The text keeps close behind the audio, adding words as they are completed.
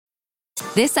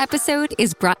This episode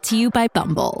is brought to you by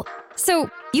Bumble.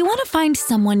 So, you want to find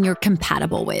someone you're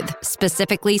compatible with,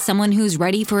 specifically someone who's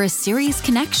ready for a serious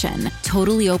connection,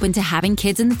 totally open to having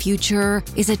kids in the future,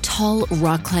 is a tall,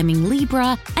 rock-climbing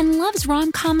Libra, and loves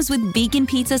rom-coms with vegan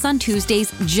pizzas on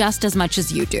Tuesdays just as much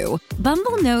as you do.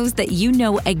 Bumble knows that you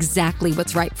know exactly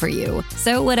what's right for you.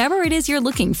 So whatever it is you're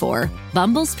looking for,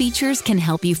 Bumble's features can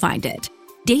help you find it.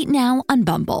 Date now on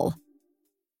Bumble.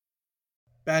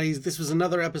 Baddies, this was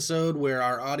another episode where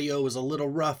our audio was a little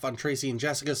rough on Tracy and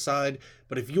Jessica's side,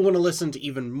 but if you want to listen to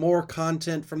even more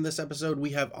content from this episode,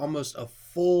 we have almost a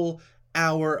full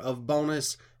hour of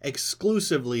bonus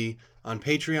exclusively on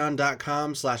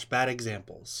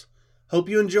patreon.com/badexamples. Hope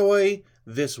you enjoy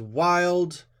this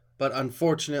wild, but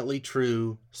unfortunately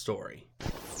true story.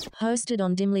 Hosted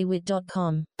on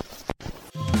dimlywit.com.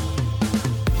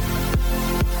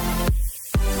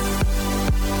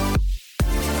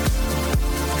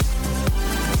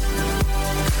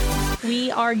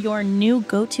 We are your new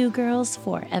go-to girls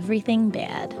for everything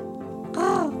bad.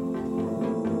 All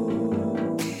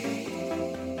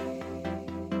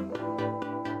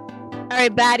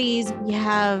right, baddies, we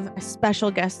have a special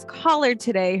guest caller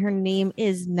today. Her name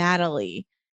is Natalie,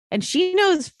 and she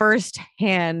knows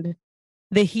firsthand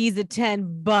that he's a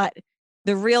 10, but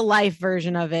the real life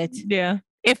version of it. Yeah.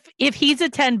 If he's a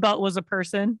 10 but was a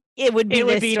person, it would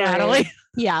be Natalie.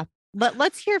 Yeah. But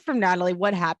let's hear from Natalie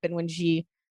what happened when she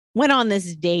went on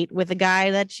this date with a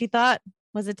guy that she thought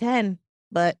was a 10,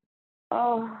 but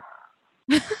girls,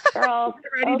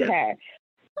 okay.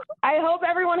 I hope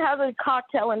everyone has a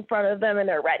cocktail in front of them and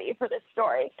they're ready for this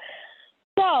story.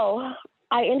 So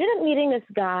I ended up meeting this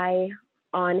guy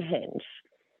on Hinge,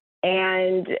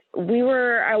 and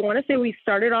we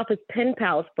started off as pen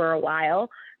pals for a while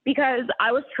because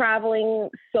I was traveling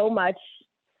so much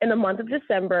in the month of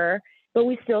December, but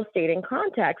we still stayed in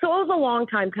contact. So it was a long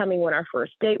time coming when our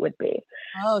first date would be.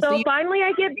 So finally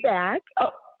I get back.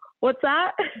 Oh, what's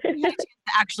that? You had to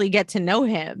actually get to know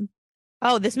him.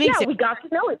 Oh, this makes we got to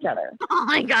know each other. Oh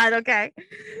my God. Okay.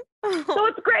 So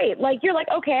it's great. Like, you're like,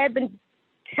 okay, I've been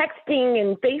texting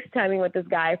and FaceTiming with this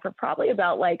guy for probably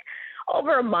about like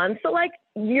over a month. So like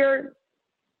you're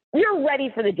ready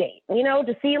for the date,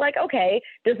 to see like, okay,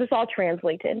 does this all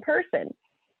translate to in person?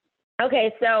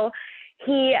 Okay. So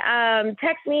he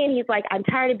texts me and he's like, I'm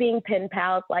tired of being pen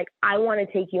pals. Like, I want to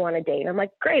take you on a date. And I'm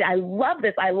like, great. I love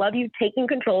this. I love you taking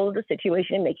control of the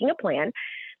situation and making a plan.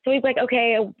 So he's like,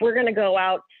 okay, we're going to go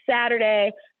out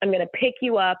Saturday. I'm going to pick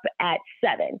you up at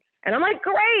 7. And I'm like,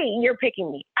 great. You're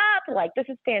picking me up. Like, this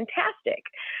is fantastic.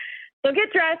 So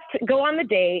get dressed, go on the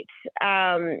date.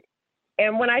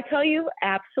 And when I tell you,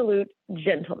 absolute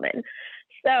gentleman.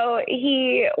 So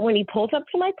when he pulls up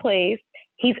to my place,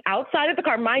 he's outside of the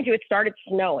car. Mind you, it started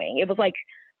snowing. It was like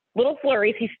little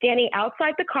flurries. He's standing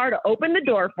outside the car to open the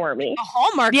door for me. A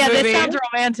Hallmark movie. This sounds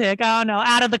romantic. Oh, no.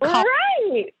 Out of the car.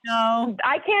 Right. No.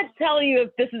 I can't tell you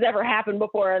if this has ever happened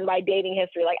before in my dating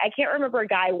history. Like, I can't remember a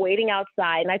guy waiting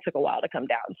outside, and I took a while to come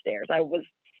downstairs. I was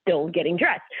still getting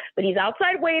dressed. But he's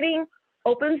outside waiting,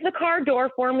 opens the car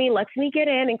door for me, lets me get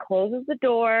in, and closes the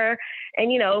door,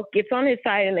 and, gets on his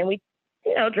side, and then we,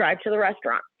 drive to the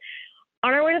restaurant.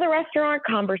 On our way to the restaurant,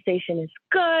 conversation is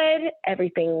good.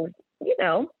 Everything's,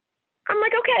 I'm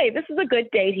like, okay, this is a good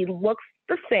date. He looks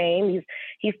the same.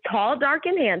 He's tall, dark,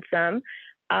 and handsome.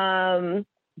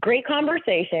 Great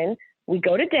conversation. We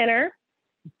go to dinner.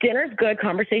 Dinner's good.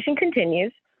 Conversation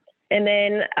continues. And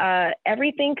then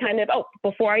everything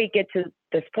before I get to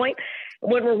this point,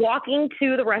 when we're walking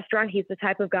to the restaurant, he's the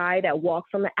type of guy that walks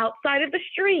on the outside of the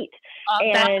street.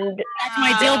 That's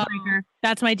my deal breaker.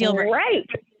 That's my deal breaker. Right.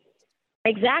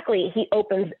 Exactly. He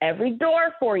opens every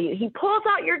door for you. He pulls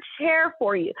out your chair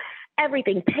for you.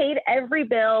 Everything, paid every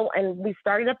bill. And we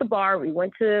started at the bar. We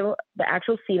went to the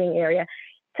actual seating area,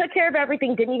 took care of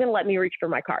everything, didn't even let me reach for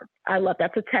my card. I love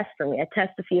that's a test for me. A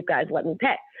test to see if guys let me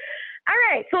pay. All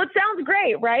right. So it sounds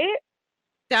great, right?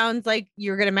 Sounds like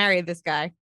you're going to marry this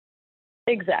guy.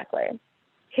 Exactly.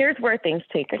 Here's where things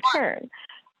take a turn.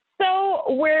 So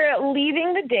we're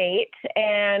leaving the date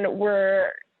and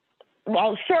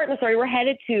short in the story, we're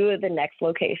headed to the next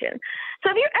location. So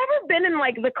have you ever been in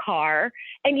like the car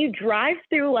and you drive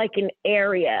through like an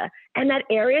area and that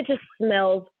area just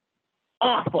smells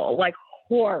awful, like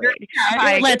horrid?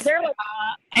 Let's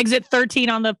exit 13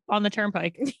 on the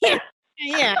turnpike. Yeah.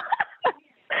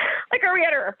 Like, are we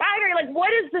at a refinery? Like,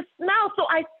 what is the smell? So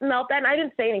I smelled that and I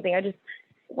didn't say anything. I just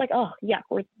like, oh yeah,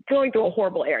 we're going through a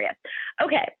horrible area.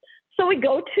 Okay. So we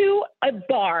go to a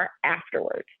bar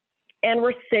afterwards. And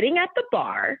we're sitting at the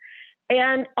bar,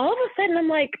 and all of a sudden I'm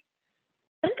like,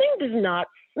 something does not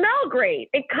smell great.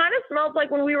 It kind of smells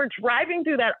like when we were driving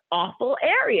through that awful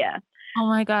area. Oh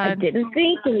my I God. didn't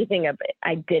think anything of it.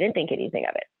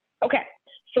 Okay.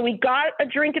 So we got a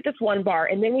drink at this one bar,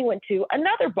 and then we went to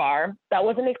another bar that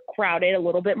wasn't as crowded, a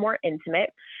little bit more intimate.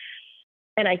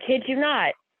 And I kid you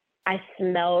not, I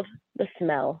smelled the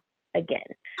smell again.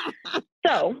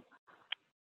 So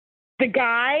the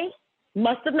guy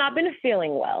must have not been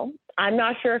feeling well. I'm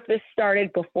not sure if this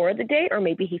started before the date or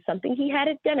maybe he's something he had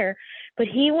at dinner, but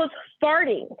he was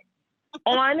farting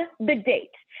on the date.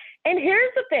 And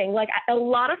here's the thing, like a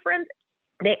lot of friends,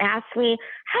 they ask me,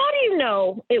 how do you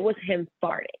know it was him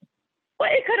farting? Well,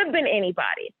 it could have been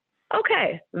anybody.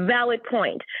 Okay, valid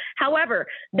point. However,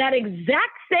 that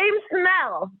exact same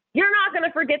smell, you're not going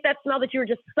to forget that smell that you were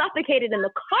just suffocated in the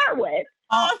car with.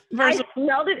 I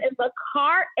smelled it in the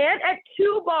car and at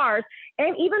 2 bars.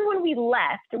 And even when we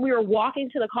left, we were walking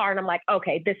to the car and I'm like,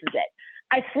 okay, this is it.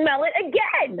 I smell it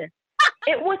again.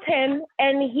 It was him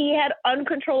and he had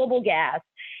uncontrollable gas.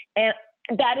 And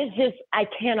that is just, I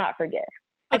cannot forget.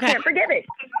 Okay. I can't forget it.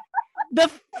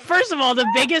 First of all, the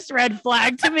biggest red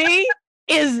flag to me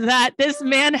is that this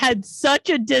man had such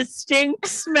a distinct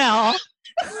smell.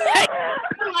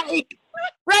 Like,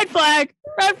 red flag,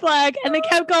 and they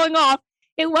kept going off.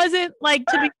 It wasn't like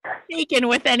to be mistaken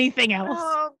with anything else.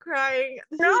 Oh, I'm crying.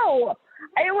 No,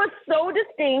 it was so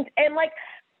distinct. And like,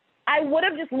 I would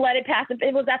have just let it pass if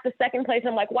it was at the second place.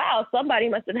 I'm like, wow, somebody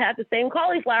must have had the same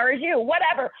cauliflower as you,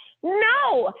 whatever.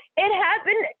 No, it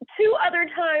happened 2 other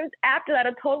times after that,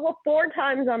 a total of 4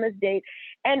 times on this date.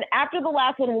 And after the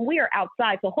last one, when we are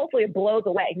outside, so hopefully it blows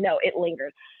away. No, it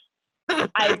lingers. That's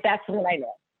what I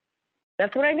know.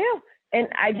 That's what I knew. And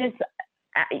I just,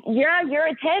 yeah, you're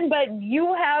a 10, but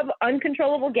you have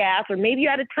uncontrollable gas, or maybe you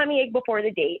had a tummy ache before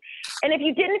the date. And if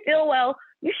you didn't feel well,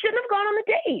 you shouldn't have gone on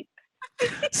the date.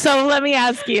 So let me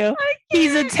ask you,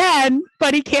 he's a 10,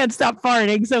 but he can't stop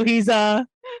farting. So he's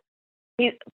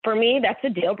for me, that's a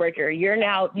deal breaker. You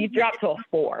dropped to a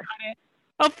 4.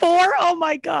 A 4? Oh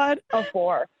my God. A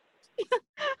 4.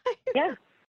 Yeah.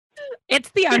 It's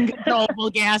the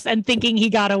uncontrollable gas and thinking he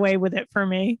got away with it for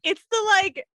me. It's the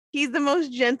like, he's the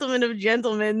most gentleman of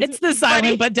gentlemen. It's the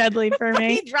silent but deadly for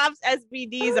me. He drops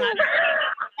SBDs on it.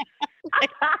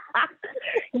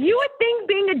 You would think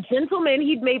being a gentleman,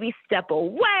 he'd maybe step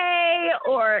away,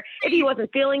 or if he wasn't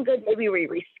feeling good, maybe we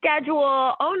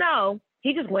reschedule. Oh no,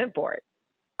 he just went for it.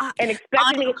 And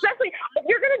expected me, especially if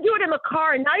you're going to do it in the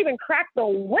car and not even crack the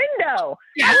window.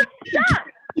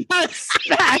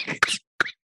 Respect.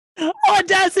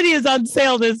 Audacity is on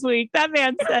sale this week. That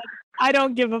man said, I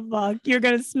don't give a fuck. You're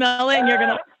going to smell it and you're going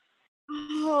to.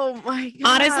 Oh my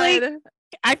God. Honestly,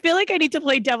 I feel like I need to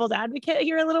play devil's advocate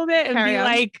here a little bit and Carry be on.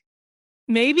 like,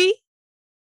 maybe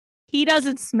he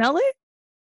doesn't smell it.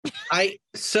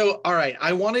 All right.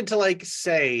 I wanted to like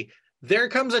say there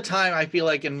comes a time I feel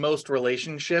like in most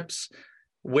relationships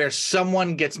where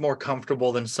someone gets more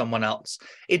comfortable than someone else.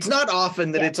 It's not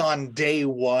often that it's on day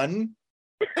 1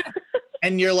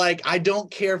 and you're like, I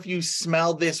don't care if you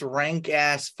smell this rank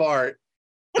ass fart.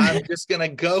 I'm just going to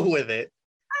go with it.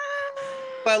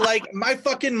 But like my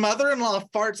fucking mother-in-law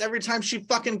farts every time she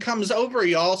fucking comes over,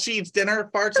 y'all. She eats dinner,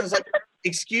 farts, and is like,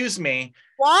 excuse me.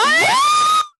 What?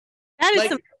 That is Like,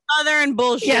 some Southern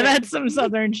bullshit. Yeah, that's some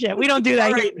Southern shit. We don't do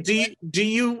that all here. right, do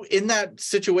you in that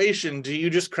situation, do you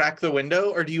just crack the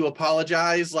window or do you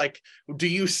apologize? Like, do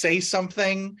you say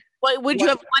something? What would you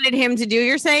have wanted him to do?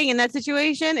 You're saying in that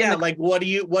situation? Yeah, like what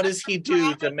does he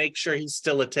do to make sure he's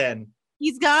still a 10?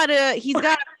 He's got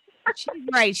she's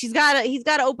right. He's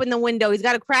got to open the window. He's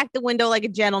got to crack the window like a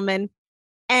gentleman.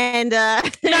 And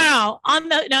No.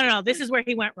 This is where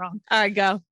he went wrong. all right,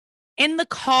 go. In the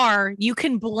car, you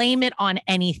can blame it on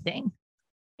anything.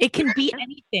 It can be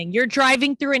anything. You're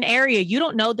driving through an area. You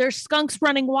don't know. There's skunks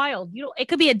running wild. It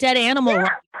could be a dead animal. You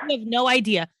have no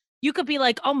idea. You could be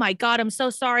like, oh my God, I'm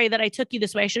so sorry that I took you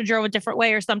this way. I should have drove a different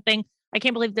way or something. I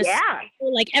can't believe this. Yeah.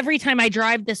 Like every time I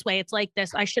drive this way, it's like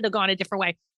this. I should have gone a different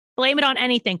way. Blame it on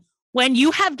anything. When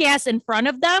you have gas in front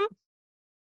of them,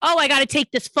 oh, I got to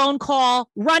take this phone call,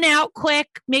 run out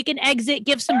quick, make an exit,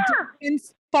 give some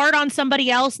distance, fart on somebody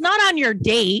else, not on your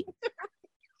date.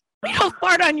 We don't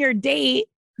fart on your date.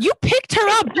 You picked her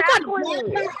up. You got to walk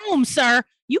her home, sir.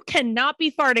 You cannot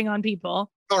be farting on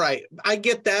people. All right, I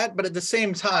get that, but at the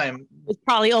same time, It's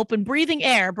probably open breathing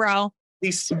air, bro.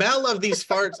 the smell of these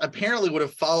farts apparently would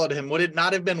have followed him. Would it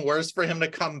not have been worse for him to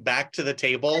come back to the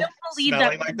table believe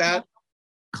smelling that- like that?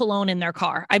 Cologne in their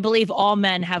car. I believe all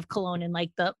men have cologne in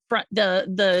like the front,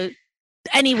 the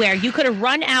anywhere. You could have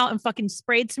run out and fucking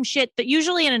sprayed some shit. That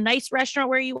usually in a nice restaurant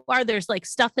where you are, there's like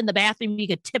stuff in the bathroom. You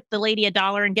could tip the lady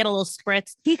 $1 and get a little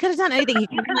spritz. He could have done anything. He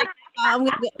could have been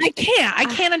like, I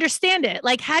can't understand it.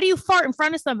 Like, how do you fart in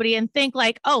front of somebody and think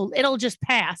like, oh, it'll just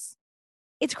pass?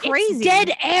 it's crazy. It's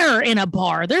dead air in a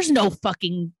bar. There's no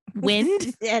fucking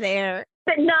wind. Dead air.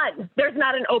 But there's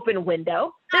not an open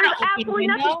window. Not There's an open absolutely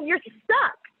window? nothing. You're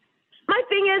stuck. My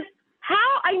thing is,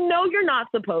 I know you're not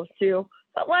supposed to,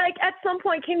 but like at some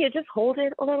point, can you just hold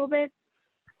it a little bit?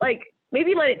 Like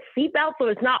maybe let it seep out so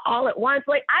it's not all at once.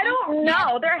 Like, I don't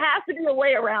know. There has to be a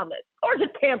way around this, or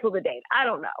just cancel the date. I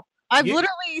don't know. I've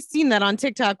literally seen that on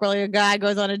TikTok where like a guy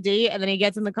goes on a date and then he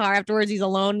gets in the car afterwards. He's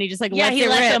alone and he just like lets he it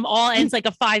lets rip. them all, and it's like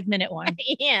a 5-minute one.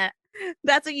 Yeah,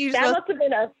 that's what you. That must have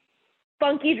been a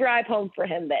funky drive home for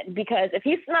him then, because if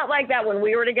he's not like that when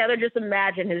we were together, just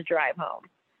imagine his drive home.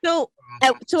 So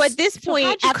at this point,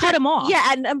 how'd you cut him off?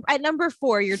 Yeah, at number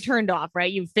 4, you're turned off,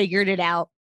 right? You've figured it out.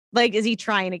 Like, is he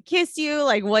trying to kiss you?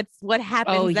 Like, what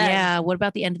happens? Oh then? yeah. What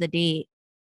about the end of the date?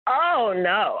 Oh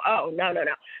no.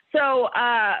 So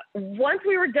once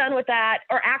we were done with that,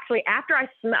 or actually after I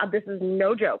smelled, this is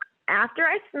no joke, after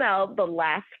I smelled the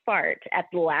last fart at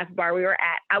the last bar we were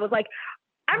at, I was like,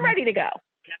 I'm ready to go.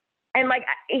 And like,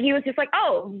 he was just like,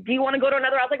 oh, do you want to go to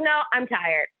another? I was like, no, I'm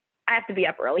tired. I have to be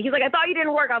up early. He's like, I thought you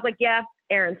didn't work. I was like, yeah,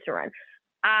 errands to run.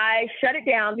 I shut it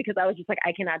down because I was just like,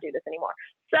 I cannot do this anymore.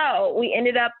 So we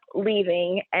ended up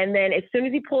leaving. And then as soon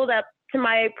as he pulled up to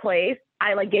my place,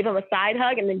 I like gave him a side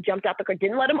hug and then jumped out the car.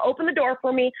 Didn't let him open the door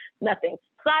for me. Nothing.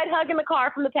 Side hug in the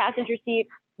car from the passenger seat.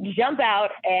 Jump out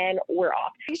and we're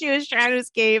off. She was trying to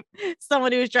escape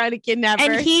someone who was trying to kidnap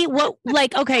her. And he's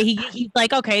like,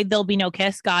 okay, there'll be no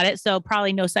kiss. Got it. So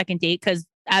probably no second date, because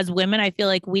as women, I feel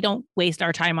like we don't waste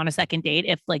our time on a second date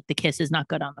if like the kiss is not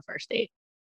good on the first date.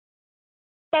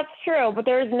 That's true, but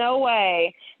there's no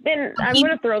way. Then I'm going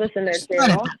to throw this in there At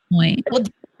that too. point. Well,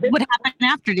 what happened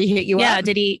after? Did he hit you Yeah. up?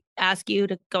 Did he ask you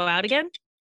to go out again?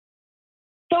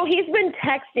 So he's been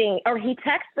texting, or he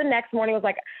texted the next morning, was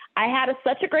like, I had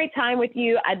such a great time with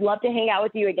you. I'd love to hang out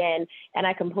with you again. And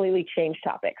I completely changed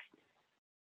topics.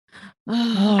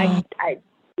 Oh.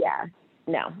 Yeah,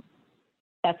 no,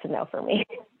 that's a no for me.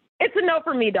 It's a no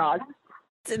for me, dog.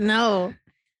 No.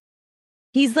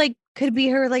 He's like, could be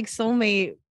her like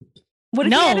soulmate. What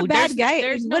if he No, had a bad there's- guy?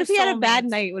 there's What no if he had a bad soulmates.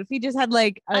 night? What if he just had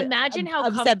like Imagine how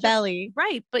upset comfortable- belly?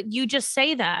 Right. But you just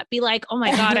say that. Be like, oh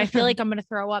my God, I feel like I'm going to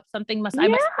throw up. I must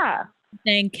Yeah.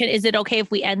 think, is it okay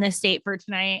if we end this date for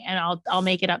tonight and I'll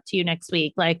make it up to you next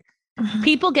week? Like,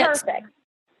 people get, Perfect.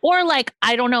 or like,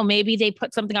 I don't know, maybe they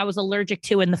put something I was allergic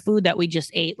to in the food that we just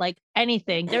ate, like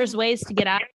anything. There's ways to get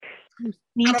out. I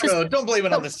don't know. Don't blame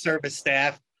it on the service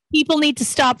staff. People need to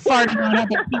stop farting on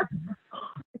other people.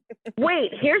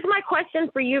 Wait, here's my question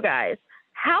for you guys.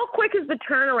 How quick is the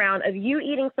turnaround of you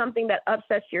eating something that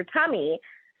upsets your tummy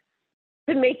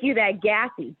to make you that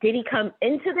gassy? Did he come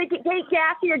into the date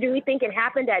gassy, or do we think it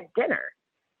happened at dinner?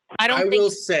 I will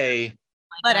say,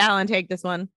 Let Alan take this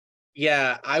one.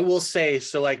 yeah, I will say,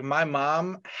 so like my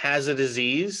mom has a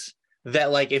disease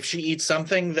that like if she eats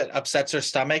something that upsets her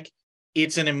stomach,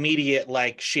 it's an immediate,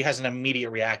 like she has an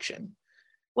immediate reaction.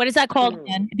 What is that called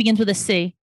again? It begins with a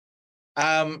C.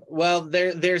 Well,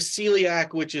 there's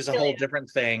celiac, which is a whole different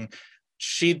thing.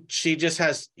 She just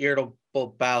has irritable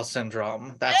bowel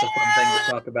syndrome. That's a fun thing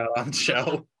to talk about on the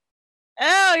show.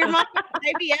 Oh, your mom has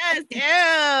IBS.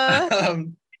 Yeah.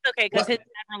 It's okay, because his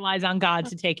dad relies on God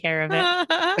to take care of it.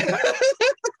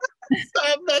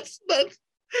 That's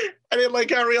I didn't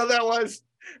like how real that was.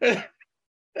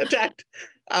 Attacked.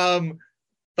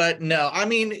 But no, I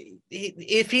mean,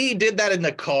 if he did that in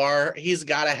the car, he's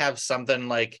got to have something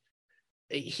like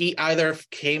he either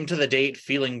came to the date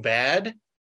feeling bad,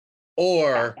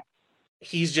 or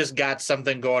he's just got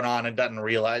something going on and doesn't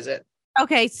realize it.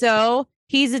 Okay, so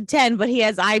he's a 10, but he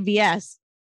has IBS.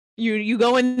 You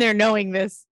go in there knowing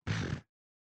this.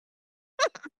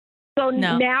 So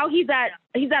No. now he's at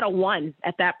a 1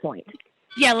 at that point.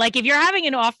 Yeah, like if you're having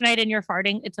an off night and you're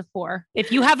farting, it's a 4.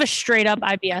 If you have a straight up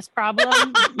IBS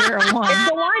problem, you're a 1.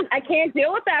 It's a 1. I can't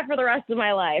deal with that for the rest of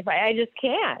my life. I just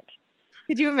can't.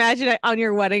 Could you imagine on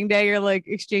your wedding day, you're like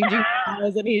exchanging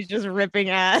vows and he's just ripping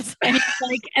ass? And it's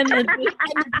like, and the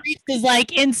priest is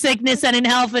like in sickness and in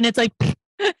health, and it's like,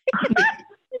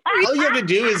 All you have to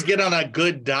do is get on a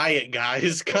good diet,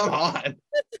 guys. Come on.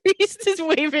 Priest is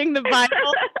waving the Bible,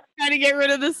 trying to get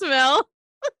rid of the smell.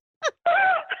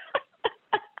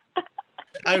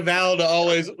 I vow to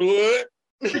always.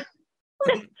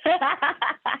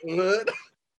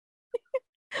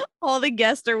 All the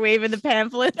guests are waving the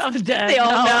pamphlet. I'm dead. They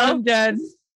all know. I'm dead.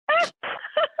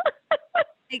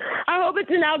 I hope it's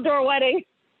an outdoor wedding.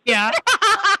 Yeah.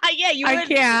 Yeah, you I would.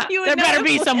 can't. You would There know better it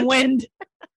be was- some wind.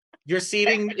 Your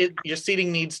seating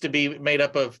needs to be made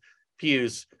up of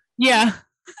pews. Yeah.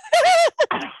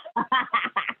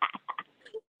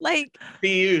 Like,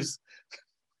 PUs.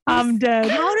 I'm dead.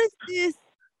 how does this?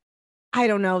 I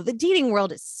don't know. The dating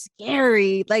world is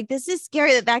scary. Like, this is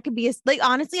scary that could be a, like,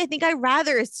 honestly, I think I'd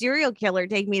rather a serial killer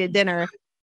take me to dinner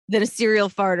than a serial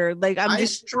farter. Like, I'm I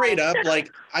just straight up,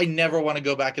 like, I never want to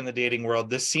go back in the dating world.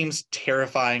 This seems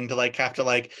terrifying to like have to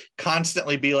like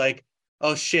constantly be like,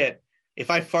 oh shit, if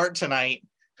I fart tonight,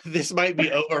 this might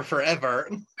be over forever.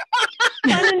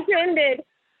 Unintended.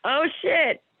 Oh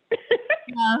shit.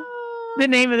 The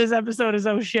name of this episode is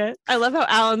 "Oh shit." I love how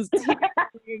Alan's taking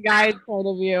a guy's point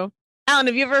of view. Alan,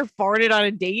 have you ever farted on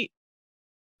a date?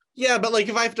 Yeah, but like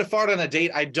if I have to fart on a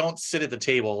date, I don't sit at the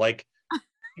table. Like,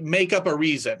 make up a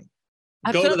reason.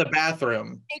 I Go feel to the like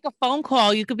bathroom. Take a phone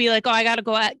call. You could be like, "Oh, I gotta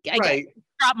go. I Right.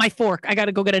 drop my fork. I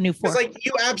gotta go get a new It's fork." like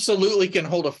you absolutely can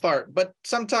hold a fart, but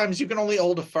sometimes you can only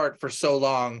hold a fart for so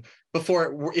long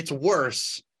before it's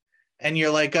worse. And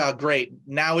you're like, oh, great.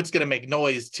 Now it's going to make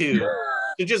noise too.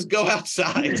 So just go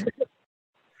outside.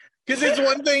 Because it's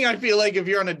one thing I feel like if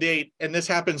you're on a date and this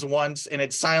happens once and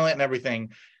it's silent and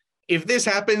everything, if this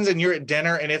happens and you're at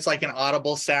dinner and it's like an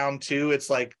audible sound too, it's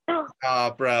like,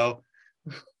 oh, bro.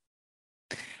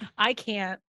 I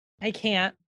can't.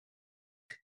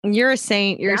 You're a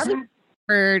saint. You're a Now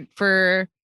saint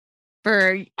for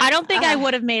I don't think I Ah.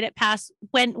 would have made it past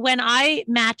when I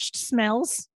matched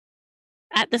smells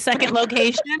at the second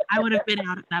location. I would have been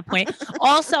out at that point.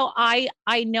 Also, I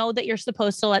know that you're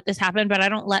supposed to let this happen, but I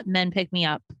don't let men pick me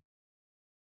up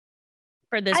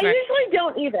for this. I usually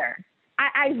don't either.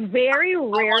 I very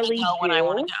rarely go when I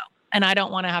want to do. go, and I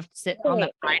don't want to have to sit on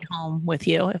the ride home with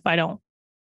you if I don't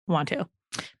want to.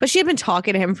 But she had been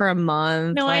talking to him for a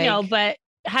month. No, I know, like- but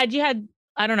had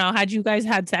you guys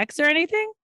had sex or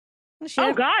anything?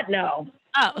 Oh God, no.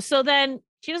 Oh, so then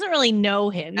she doesn't really know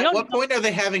him. You At don't what point are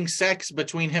they having sex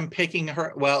between him picking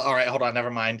her? Well, all right, hold on, never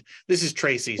mind. This is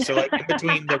Tracy. So like in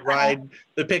between the ride,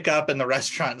 the pickup, and the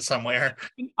restaurant somewhere.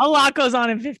 a lot goes on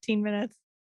in 15 minutes.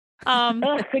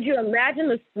 Ugh, could you imagine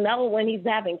the smell when he's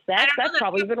having sex? don't know That's that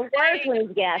probably even worse when he's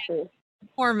gassy.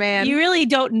 Poor man. You really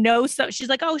don't know. So she's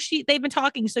like, oh, they've been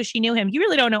talking, so she knew him. You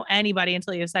really don't know anybody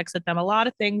until you have sex with them. A lot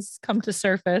of things come to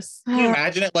surface. Can you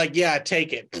imagine it? Like, yeah,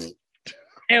 take it.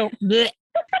 Ew. Blech.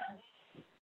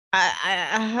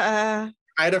 I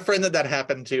had a friend that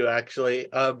happened to actually,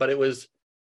 but it was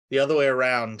the other way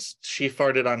around. She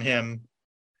farted on him.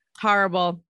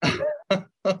 horrible.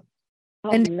 Oh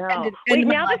And- no. and- Wait, and-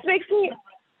 now this makes me,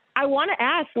 I want to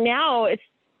ask now, it's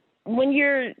when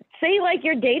you're, say like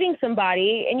you're dating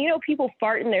somebody and you know people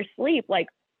fart in their sleep, like,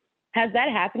 has that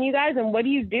happened to you guys? And what do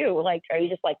you do? Like, are you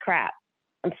just like, crap,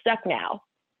 I'm stuck now?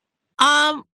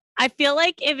 I feel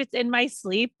like if it's in my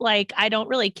sleep, like I don't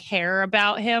really care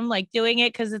about him like doing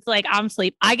it because it's like I'm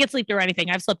sleep. I get sleep through anything.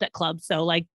 I've slept at clubs, so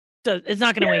like it's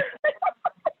not gonna wake.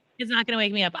 It's not gonna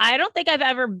wake me up. I don't think I've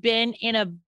ever been in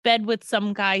a bed with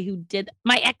some guy who did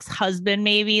my ex-husband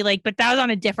maybe like, but that was on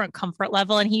a different comfort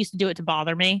level, and he used to do it to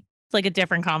bother me. It's like a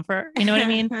different comfort. You know what I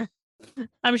mean?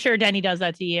 I'm sure Denny does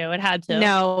that to you. It had to.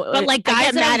 No, But like I guys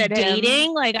get that mad are at him.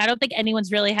 dating, like I don't think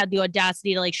anyone's really had the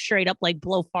audacity to like straight up like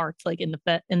blow farts like in the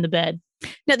bed.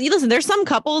 No, you listen. There's some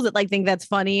couples that like think that's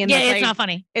funny, and Yeah, that's, it's like, not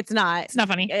funny. It's not. It's not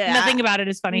funny. Yeah, Nothing about it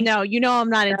is funny. No, you know I'm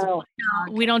not into. No.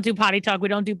 We don't do potty talk. We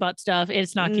don't do butt stuff.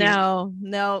 It's not cute. No,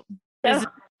 no. This is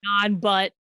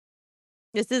non-butt.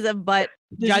 This is a butt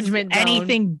This is judgment zone.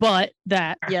 anything but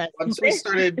that. Yes. Once we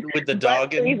started with the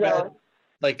dog in bed,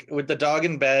 like with the dog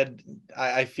in bed,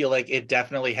 I feel like it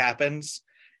definitely happens,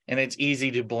 and it's easy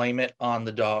to blame it on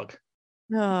the dog.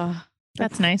 Oh,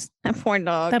 That's nice. that poor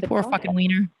dog. That poor fucking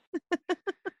wiener.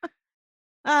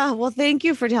 Well, thank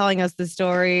you for telling us the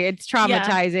story. It's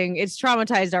traumatizing. It's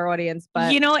traumatized our audience,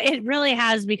 but You know, it really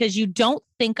has because you don't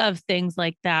think of things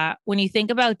like that. When you think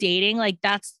about dating, like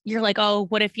you're like, oh,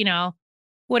 what if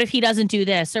he doesn't do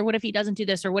this? Or what if he doesn't do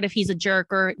this? Or what if he's a jerk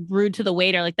or rude to the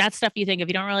waiter? Like that's stuff you think of.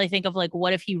 You don't really think of like,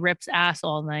 what if he rips ass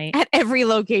all night? at every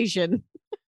location.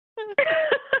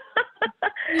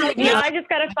 Yeah, I just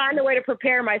got to find a way to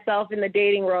prepare myself in the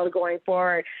dating world going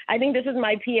forward. I think this is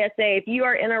my PSA. If you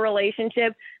are in a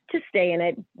relationship, just stay in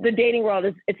it. The dating world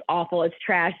it's awful. It's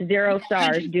trash. 0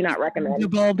 stars. Do not recommend.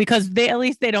 Because at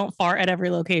least they don't fart at every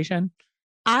location.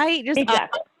 I just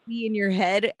Exactly. be in your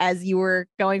head as you were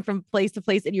going from place to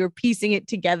place and you were piecing it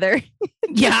together.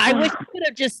 Yeah, I wish I could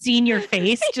have just seen your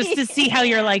face just to see how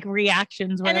your like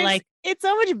reactions were. And Like, it's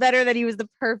so much better that he was the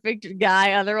perfect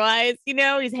guy otherwise. You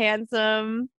know, he's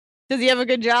handsome. Does he have a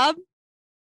good job?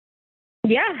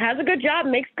 Yeah, has a good job,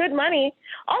 makes good money.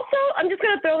 Also, I'm just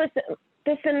gonna throw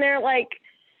this in there. Like,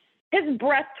 his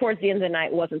breath towards the end of the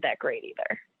night wasn't that great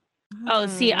either. Oh,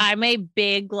 see, I'm a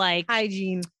big like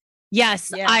hygiene.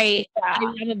 Yes, Yeah. I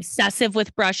am obsessive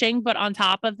with brushing, but on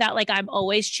top of that, like I'm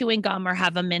always chewing gum or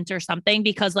have a mint or something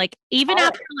because like even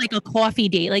after like a coffee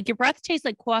date, like your breath tastes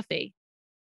like coffee.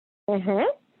 Mm-hmm.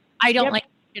 I don't like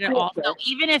it at all. So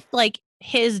even if like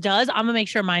his does, I'm gonna make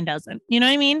sure mine doesn't. You know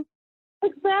what I mean?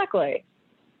 Exactly.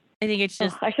 I think it's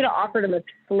just I should have offered him a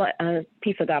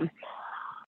piece of gum.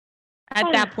 at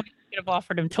that point, you could have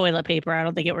offered him toilet paper. I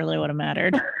don't think it really would have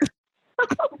mattered.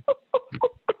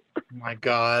 Oh my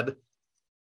God.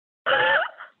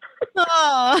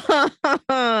 All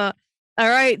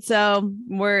right, so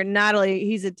we're Natalie.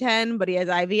 He's a 10, but he has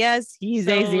IBS. He's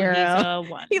a 0. He's a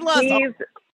 1. He lost. He's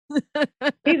a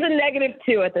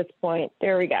 -2 at this point.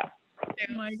 There we go.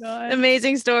 Oh my God.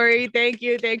 Amazing story. Thank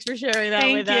you. Thanks for sharing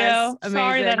that with us. Thank you.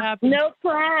 Sorry that happened. No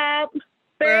problem.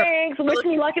 Thanks. Wish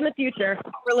me luck in the future.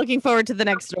 We're looking forward to the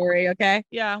next story. Okay.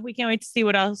 Yeah, we can't wait to see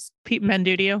what else men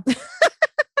do to you.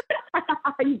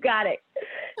 You got it.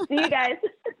 See you guys.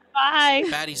 Bye.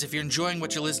 Baddies, if you're enjoying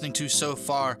what you're listening to so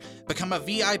far, become a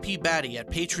VIP baddie at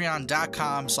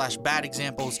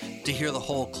patreon.com/badexamples to hear the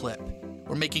whole clip.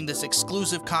 We're making this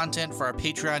exclusive content for our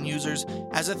Patreon users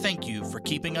as a thank you for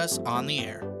keeping us on the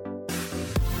air.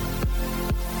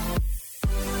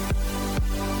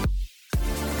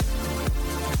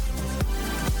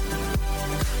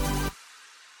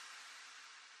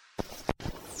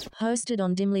 Hosted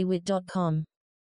on dimlywit.com.